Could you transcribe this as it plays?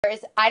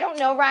I don't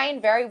know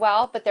Ryan very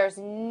well, but there's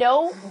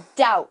no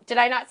doubt. Did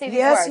I not say these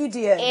words? Yes, you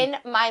did.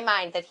 In my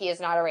mind that he is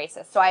not a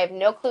racist. So I have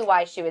no clue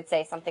why she would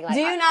say something like that.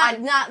 Do you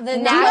not the Do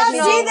you not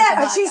see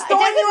that? She's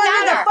throwing you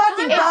under the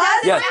fucking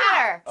bus. It doesn't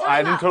matter.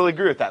 I didn't totally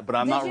agree with that, but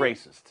I'm not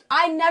racist.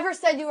 I never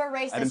said you were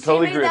racist. I didn't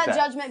totally she agree made with that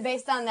that judgment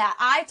based on that.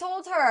 I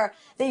told her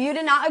that you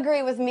did not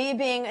agree with me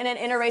being in an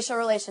interracial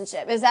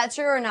relationship. Is that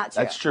true or not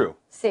true? That's true.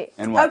 See.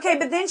 And what? Okay,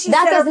 but then she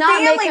That said does her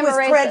not make family him was a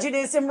racist.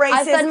 prejudiced and racist,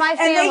 I said my and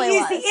family they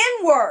used the was.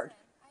 N-word.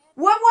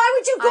 Why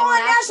would you go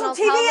on national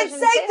TV and television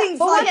say and things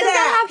But like what does that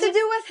that? have to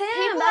do with him?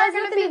 People That are has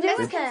going to nothing be to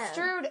do with him.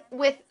 misconstrued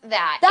with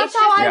that. That's it's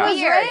how just I was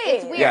weird. raised.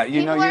 It's weird. Yeah,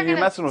 you know, People are you're gonna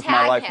messing with my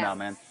tag life him. now,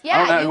 man. Yeah, I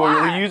don't know, you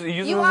are. You're using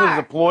You this as are.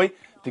 a ploy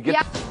to get...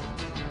 Yeah.